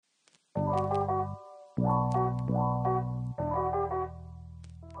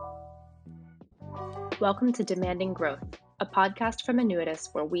Welcome to Demanding Growth, a podcast from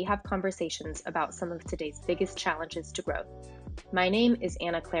Annuitas where we have conversations about some of today's biggest challenges to growth. My name is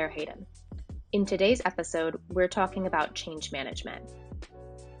Anna Claire Hayden. In today's episode, we're talking about change management.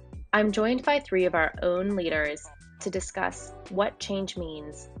 I'm joined by three of our own leaders to discuss what change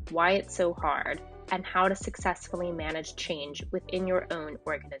means, why it's so hard, and how to successfully manage change within your own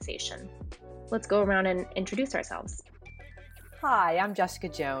organization. Let's go around and introduce ourselves. Hi, I'm Jessica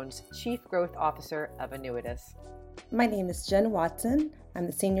Jones, Chief Growth Officer of Annuitas. My name is Jen Watson. I'm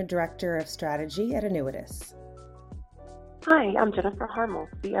the Senior Director of Strategy at Annuitas. Hi, I'm Jennifer Harmel,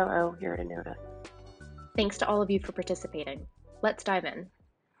 COO here at Annuitas. Thanks to all of you for participating. Let's dive in.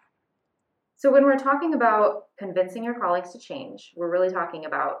 So when we're talking about convincing your colleagues to change, we're really talking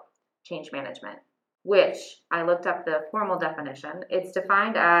about change management, which I looked up the formal definition. It's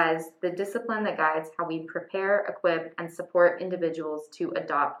defined as the discipline that guides how we prepare, equip, and support individuals to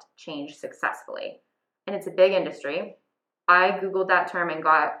adopt change successfully. And it's a big industry. I Googled that term and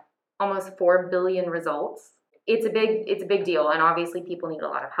got almost 4 billion results. It's a big deal, and obviously people need a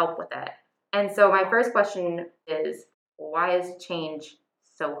lot of help with it. And so my first question is, why is change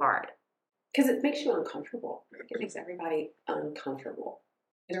so hard? Because it makes you uncomfortable. It makes everybody uncomfortable.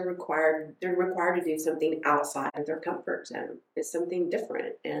 They're required to do something outside of their comfort zone. It's something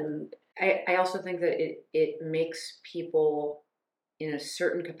different. And I also think that it makes people in a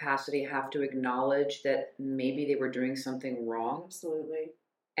certain capacity have to acknowledge that maybe they were doing something wrong. Absolutely.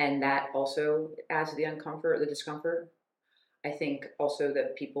 And that also adds to the discomfort. I think also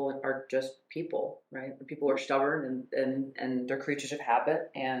that people are just people, right? People are stubborn and they're creatures of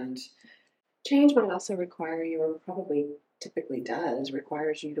habit. And change might also require you, or probably typically does,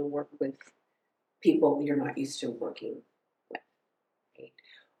 requires you to work with people you're not used to working with. Right?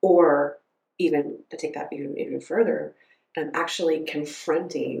 Or even to take that even further, actually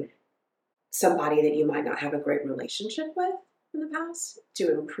confronting somebody that you might not have a great relationship with in the past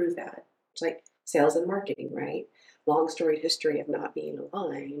to improve that. It's like sales and marketing, right? Long storied history of not being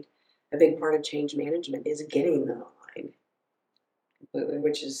aligned. A big part of change management is getting them aligned completely,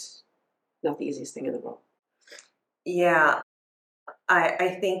 which is not the easiest thing in the world. Yeah,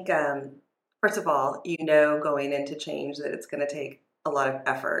 I think, first of all, going into change that it's going to take a lot of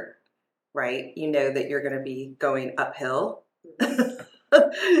effort, right? You know that you're going to be going uphill.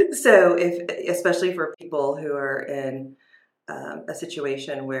 So especially for people who are in a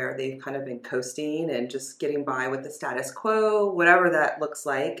situation where they've kind of been coasting and just getting by with the status quo, whatever that looks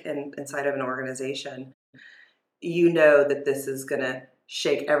like inside of an organization, you know that this is going to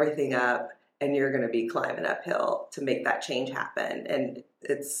shake everything up and you're going to be climbing uphill to make that change happen. And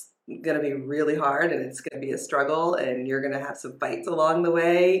it's going to be really hard and it's going to be a struggle and you're going to have some fights along the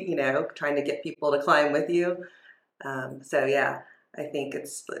way, trying to get people to climb with you. I think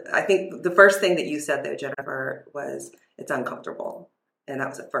the first thing that you said though, Jennifer, was it's uncomfortable. And that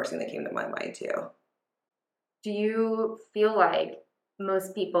was the first thing that came to my mind too. Do you feel like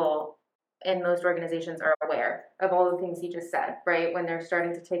most people in most organizations are aware of all the things you just said, right? When they're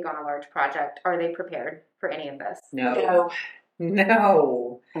starting to take on a large project, are they prepared for any of this? No. Because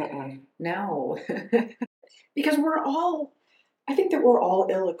I think that we're all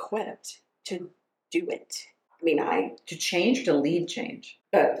ill-equipped to do it. To change, to lead change.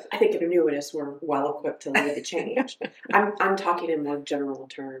 I think at Annuitas we're well equipped to lead the change. I'm talking in more general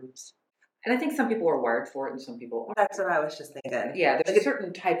terms. And I think some people are wired for it and some people aren't. That's what I was just thinking. Yeah, there's a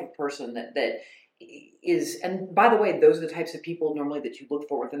certain type of person that is, and by the way, those are the types of people normally that you look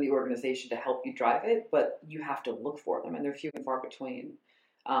for within the organization to help you drive it, but you have to look for them, and they're few and far between.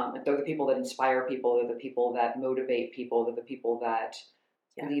 They're the people that inspire people, they're the people that motivate people, they're the people that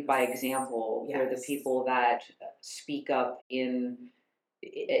lead by example, they're the people that speak up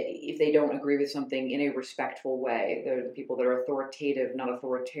if they don't agree with something in a respectful way. They're the people that are authoritative, not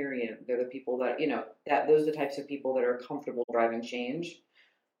authoritarian. They're the people that, those are the types of people that are comfortable driving change,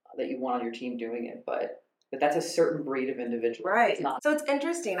 that you want on your team doing it. But that's a certain breed of individual. Right. So it's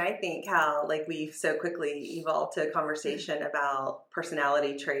interesting, I think, how we've so quickly evolved to a conversation about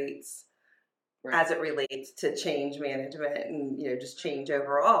personality traits as it relates to change management and, just change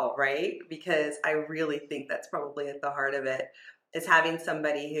overall, right? Because I really think that's probably at the heart of it. Is having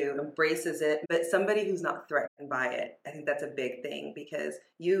somebody who embraces it, but somebody who's not threatened by it. I think that's a big thing because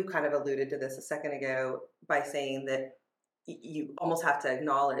you kind of alluded to this a second ago by saying that you almost have to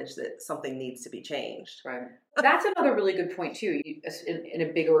acknowledge that something needs to be changed. Right. That's another really good point too, in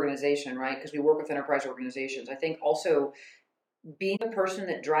a big organization, right? Because we work with enterprise organizations. I think also being a person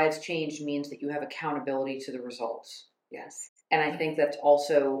that drives change means that you have accountability to the results. Yes. And I think that's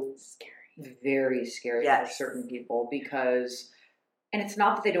also Scary. very scary Yes. for certain people because, and it's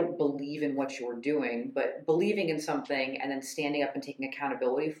not that they don't believe in what you're doing, but believing in something and then standing up and taking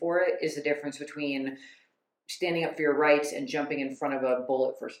accountability for it is the difference between standing up for your rights and jumping in front of a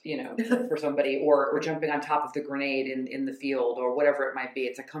bullet for, for somebody, or jumping on top of the grenade in the field or whatever it might be.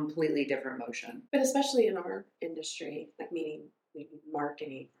 It's a completely different motion. But especially in our industry, like meaning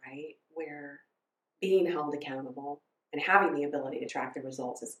marketing, right, where being held accountable and having the ability to track the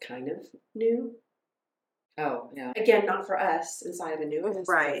results is kind of new. Oh, yeah. Again, not for us inside of Anuvis,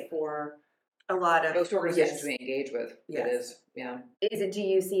 Right. but for A lot of Most organizations yes. we engage with, Yes. it is, yeah. Do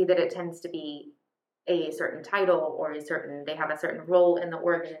you see that it tends to be a certain title or they have a certain role in the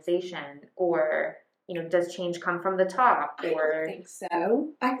organization, or, does change come from the top? I Or don't think so.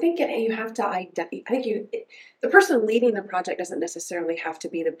 I think you have to identify. The person leading the project doesn't necessarily have to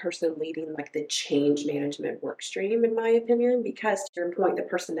be the person leading like the change management work stream, in my opinion, because to your point, the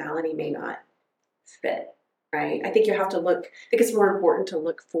personality may not fit, right? I think you have to look. I think it's more important to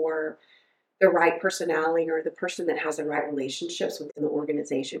look for the right personality or the person that has the right relationships within the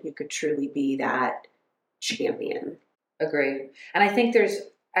organization who could truly be that champion. Agree. And I think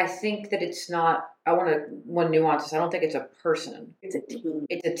that it's not, one nuance is I don't think it's a person. It's a team.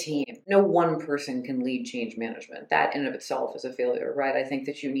 It's a team. No one person can lead change management. That in and of itself is a failure, right? I think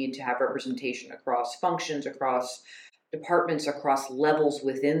that you need to have representation across functions, across departments, across levels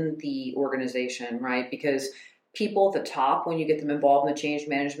within the organization, right? Because people at the top, when you get them involved in the change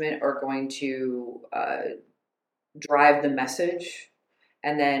management, are going to drive the message.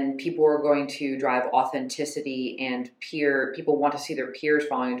 And then people are going to drive authenticity and people want to see their peers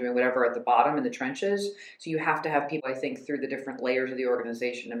following and doing whatever at the bottom in the trenches. So you have to have people, I think, through the different layers of the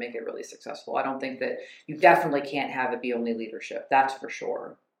organization to make it really successful. I don't think that you definitely can't have it be only leadership. That's for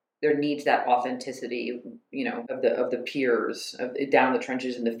sure. There needs that authenticity, of the peers down the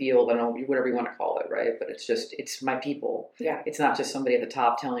trenches in the field. I don't know, whatever you want to call it, right? But it's my people. Yeah. It's not just somebody at the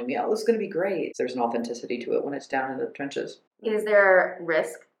top telling me, oh, it's going to be great. There's an authenticity to it when it's down in the trenches. is there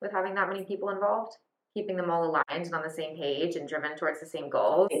risk with having that many people involved? Keeping them all aligned and on the same page and driven towards the same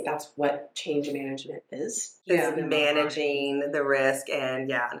goals? I think that's what change management is. is managing the risk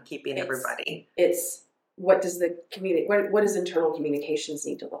and keeping It's- everybody. It's what does what does internal communications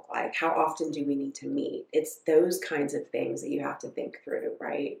need to look like? How often do we need to meet? It's those kinds of things that you have to think through,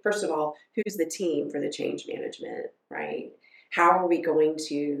 right? First of all, who's the team for the change management, right? How are we going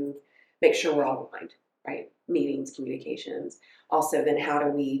to make sure we're all aligned, right? Meetings, communications. Also, then how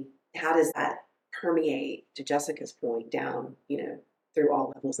does that permeate, to Jessica's point, down, through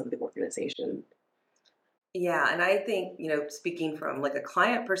all levels of the organization? Yeah, and I think, speaking from like a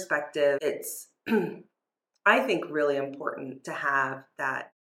client perspective, it's I think really important to have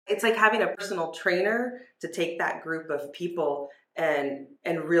that. It's like having a personal trainer to take that group of people and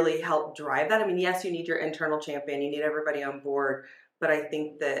really help drive that. I mean, yes, you need your internal champion, you need everybody on board, but I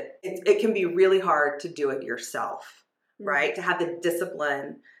think that it can be really hard to do it yourself, right? To have the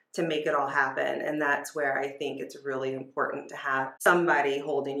discipline to make it all happen. And that's where I think it's really important to have somebody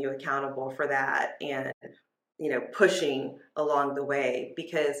holding you accountable for that and, pushing along the way.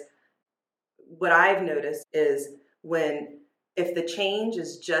 Because what I've noticed is if the change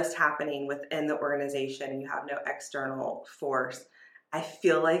is just happening within the organization and you have no external force, I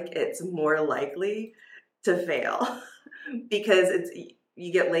feel like it's more likely to fail because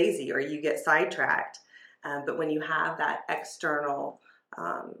you get lazy or you get sidetracked. But when you have that external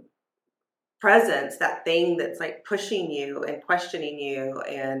presence, that thing that's like pushing you and questioning you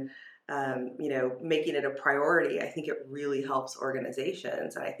and making it a priority, I think it really helps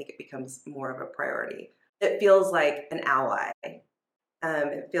organizations, and I think it becomes more of a priority. It feels like an ally.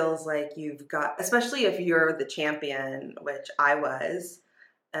 It feels like you've got, especially if you're the champion, which I was,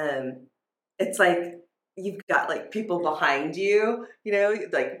 it's like you've got like people behind you,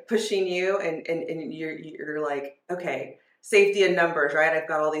 like pushing you, and you're like, okay, safety in numbers, right? I've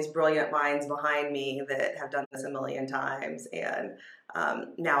got all these brilliant minds behind me that have done this a million times, and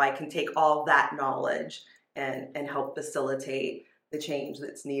now I can take all that knowledge and help facilitate the change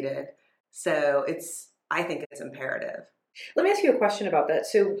that's needed. So I think it's imperative. Let me ask you a question about that.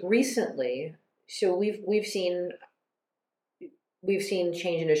 So recently, we've seen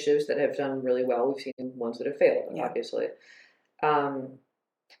change initiatives that have done really well. We've seen ones that have failed, obviously.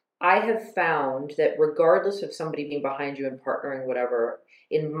 I have found that regardless of somebody being behind you and partnering, whatever,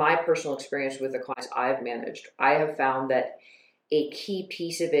 in my personal experience with the clients I've managed, I have found that a key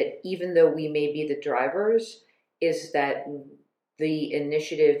piece of it, even though we may be the drivers, is that the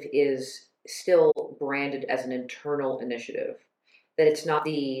initiative is still branded as an internal initiative, that it's not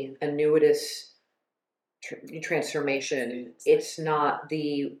the annuitous transformation. It's not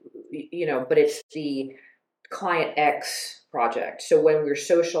the, but it's the client X project. So when we're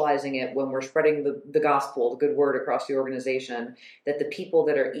socializing it, when we're spreading the gospel, the good word across the organization, that the people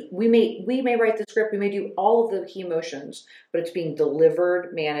that are, we may write the script, we may do all of the key emotions, but it's being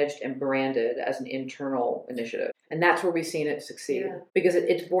delivered, managed, and branded as an internal initiative. And that's where we've seen it succeed, because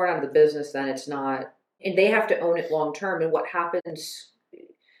it's born out of the business. Then it's not, and they have to own it long term. And what happens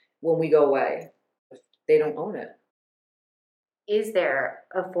when we go away? They don't own it. Is there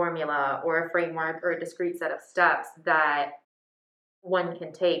a formula or a framework or a discrete set of steps that one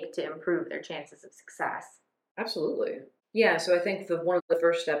can take to improve their chances of success? Absolutely. Yeah, so I think one of the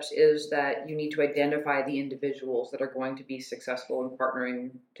first steps is that you need to identify the individuals that are going to be successful in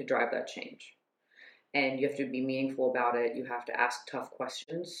partnering to drive that change. And you have to be meaningful about it. You have to ask tough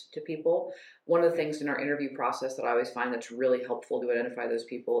questions to people. One of the things in our interview process that I always find that's really helpful to identify those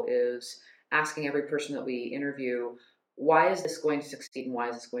people is asking every person that we interview, why is this going to succeed and why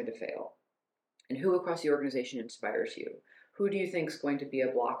is this going to fail? And who across the organization inspires you? Who do you think is going to be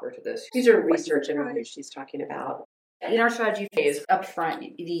a blocker to this? These are research interviews she's talking about. In our strategy phase, up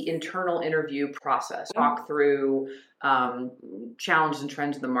front, the internal interview process, talk through challenges and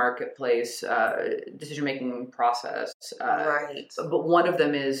trends in the marketplace, decision-making process. Right. But one of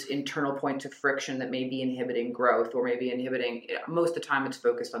them is internal points of friction that may be inhibiting growth or maybe inhibiting, most of the time it's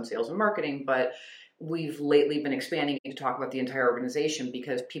focused on sales and marketing, but we've lately been expanding to talk about the entire organization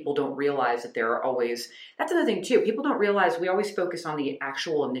because people don't realize that there are always, that's another thing too, people don't realize we always focus on the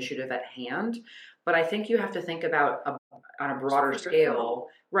actual initiative at hand. But I think you have to think about on a broader scale,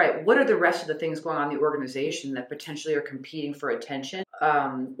 right? What are the rest of the things going on in the organization that potentially are competing for attention,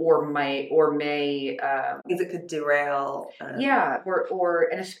 or may things that could derail?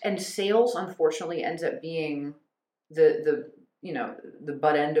 And sales unfortunately ends up being the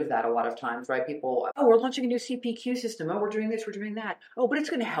butt end of that a lot of times, right? People, we're launching a new CPQ system. We're doing this, we're doing that. But it's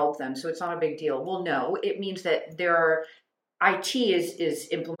going to help them, so it's not a big deal. Well, no, it means that IT is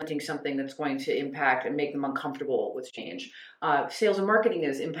implementing something that's going to impact and make them uncomfortable with change. Sales and marketing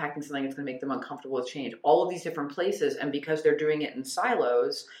is impacting something that's going to make them uncomfortable with change. All of these different places, and because they're doing it in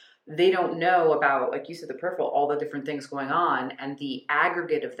silos, they don't know about, like you said, the peripheral, all the different things going on, and the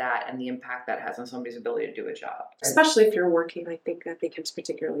aggregate of that and the impact that has on somebody's ability to do a job. Especially if you're working, I think that becomes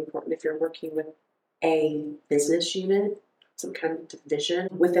particularly important if you're working with a business unit, some kind of division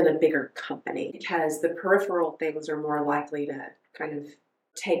within a bigger company, because the peripheral things are more likely to kind of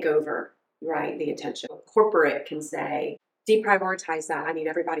take over, right, the attention. Corporate can say, deprioritize that. I need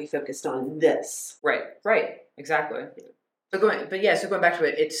everybody focused on this. Right, exactly. So going back to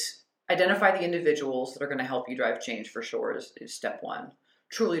it, it's identify the individuals that are going to help you drive change for sure is step one.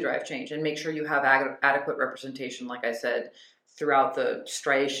 Truly drive change and make sure you have adequate representation, like I said, throughout the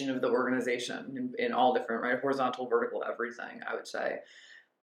striation of the organization in all different, right, horizontal, vertical, everything, I would say.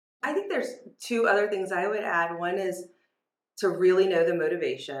 I think there's two other things I would add. One is to really know the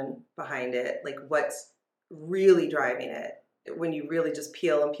motivation behind it, like what's really driving it. When you really just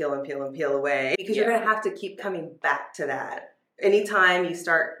peel and peel and peel and peel away, because you're going to have to keep coming back to that. Anytime you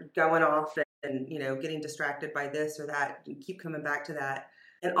start going off and getting distracted by this or that, you keep coming back to that.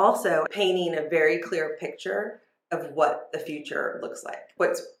 And also painting a very clear picture of what the future looks like.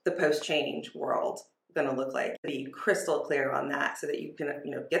 What's the post-change world going to look like? Be crystal clear on that so that you can,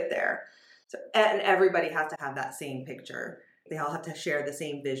 get there. So, and everybody has to have that same picture. They all have to share the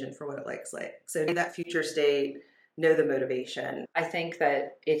same vision for what it looks like. So that future state, know the motivation. I think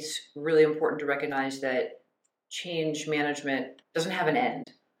that it's really important to recognize that change management doesn't have an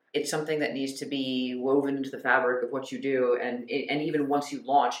end. It's something that needs to be woven into the fabric of what you do, and even once you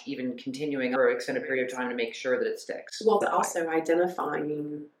launch, even continuing for an extended period of time to make sure that it sticks. Well, also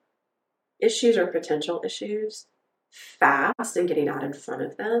identifying issues or potential issues fast and getting out in front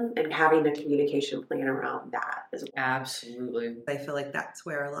of them and having a communication plan around that as well. Absolutely. I feel like that's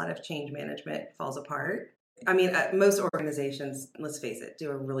where a lot of change management falls apart. I mean, most organizations, let's face it, do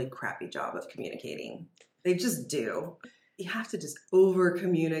a really crappy job of communicating. They just do. You have to just over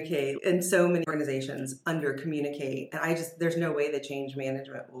communicate, and so many organizations under communicate. And there's no way that change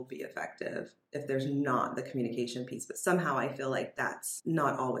management will be effective if there's not the communication piece. But somehow I feel like that's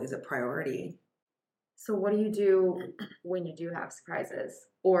not always a priority. So what do you do when you do have surprises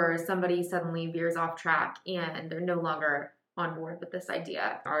or somebody suddenly veers off track and they're no longer on board with this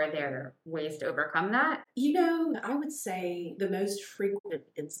idea? Are there ways to overcome that? I would say the most frequent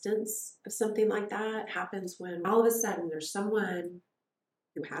instance of something like that happens when all of a sudden there's someone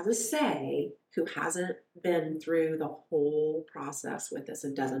who has a say, who hasn't been through the whole process with us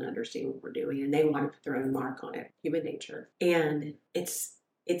and doesn't understand what we're doing, and they want to throw a mark on it. Human nature. And it's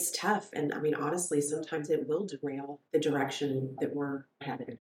it's tough. And I mean, honestly, sometimes it will derail the direction that we're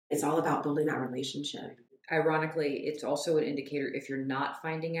headed. It's all about building that relationship. Ironically, it's also an indicator if you're not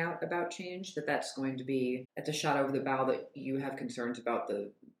finding out about change that's going to be at a shot over the bow that you have concerns about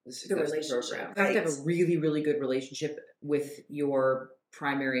the success of the relationship. program. You have to have a really, really good relationship with your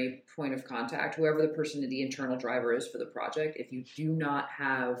primary point of contact, whoever the person, the internal driver is for the project. If you do not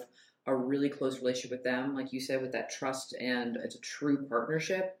have a really close relationship with them, like you said, with that trust and it's a true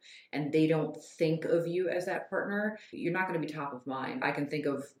partnership, and they don't think of you as that partner, you're not going to be top of mind. I can think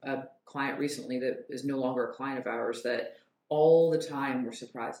of a client recently that is no longer a client of ours that all the time were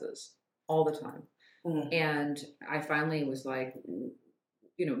surprises, all the time. And I finally was like,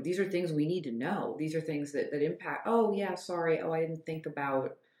 these are things we need to know. These are things that impact. Oh yeah, sorry. Oh, I didn't think about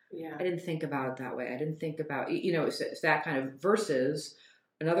it that way. I didn't think about, it's that kind of versus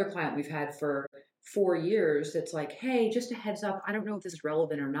another client we've had for 4 years that's like, hey, just a heads up, I don't know if this is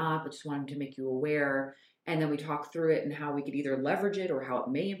relevant or not, but just wanted to make you aware. And then we talk through it and how we could either leverage it or how it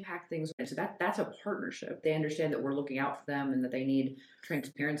may impact things. And so that's a partnership. They understand that we're looking out for them and that they need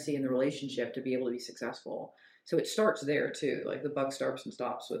transparency in the relationship to be able to be successful. So it starts there too. Like the buck starts and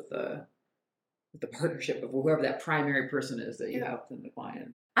stops with the partnership of whoever that primary person is that you have in the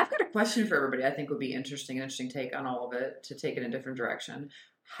client. I've got a question for everybody I think would be interesting take on all of it, to take it in a different direction.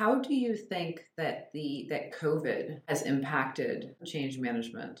 How do you think that that COVID has impacted change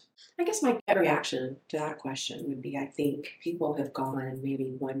management? I guess my gut reaction to that question would be, I think people have gone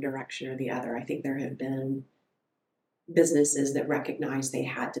maybe one direction or the other. I think there have been businesses that recognized they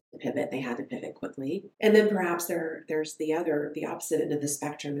had to pivot quickly. And then perhaps there's the opposite end of the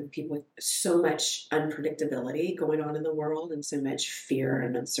spectrum of people with so much unpredictability going on in the world and so much fear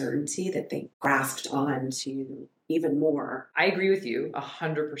and uncertainty that they grasped on to even more. I agree with you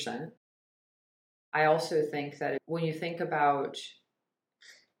 100%. I also think that when you think about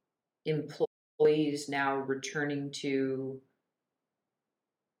employees now returning to,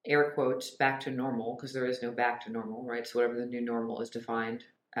 air quotes, back to normal, because there is no back to normal, right? So whatever the new normal is defined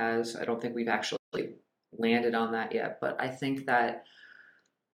as, I don't think we've actually landed on that yet. But I think that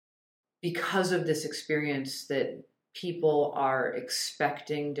because of this experience that people are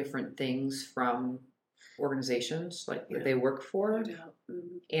expecting different things from organizations like that they work for,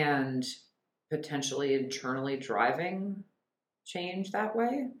 and potentially internally driving change that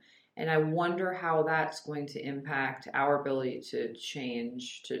way. And I wonder how that's going to impact our ability to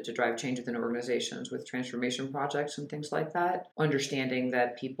change, to drive change within organizations with transformation projects and things like that. Understanding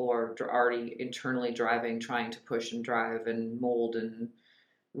that people are already internally driving, trying to push and drive and mold and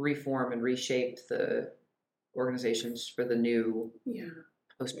reform and reshape the organizations for the new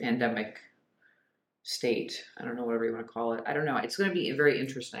post-pandemic state. I don't know, whatever you want to call it. I don't know. It's going to be very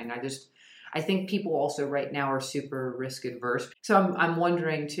interesting. I think people also right now are super risk adverse. So I'm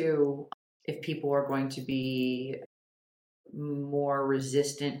wondering too if people are going to be more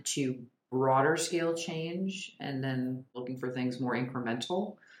resistant to broader scale change and then looking for things more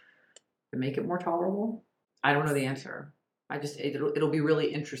incremental to make it more tolerable. I don't know the answer. It'll be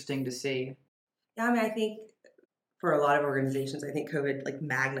really interesting to see. Yeah, I mean, I think for a lot of organizations, I think COVID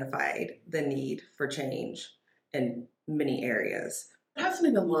magnified the need for change in many areas.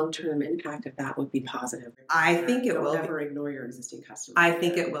 Hopefully the long-term impact of that would be positive. I think it will. Never ignore your existing customers. I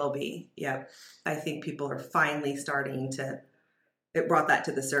think it will be. Yeah. I think people are finally starting it brought that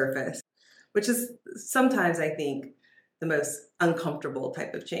to the surface, which is sometimes, I think, the most uncomfortable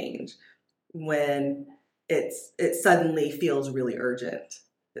type of change, when it suddenly feels really urgent.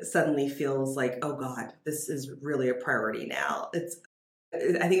 It suddenly feels like, oh God, this is really a priority now.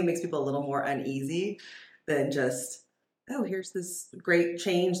 I think it makes people a little more uneasy than just, oh, here's this great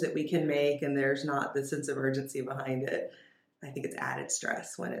change that we can make, and there's not the sense of urgency behind it. I think it's added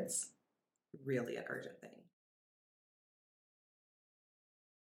stress when it's really an urgent thing.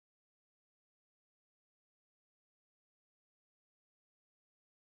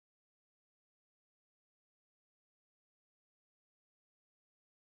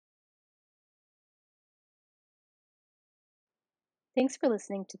 Thanks for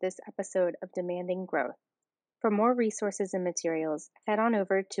listening to this episode of Demanding Growth. For more resources and materials, head on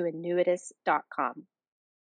over to annuitas.com.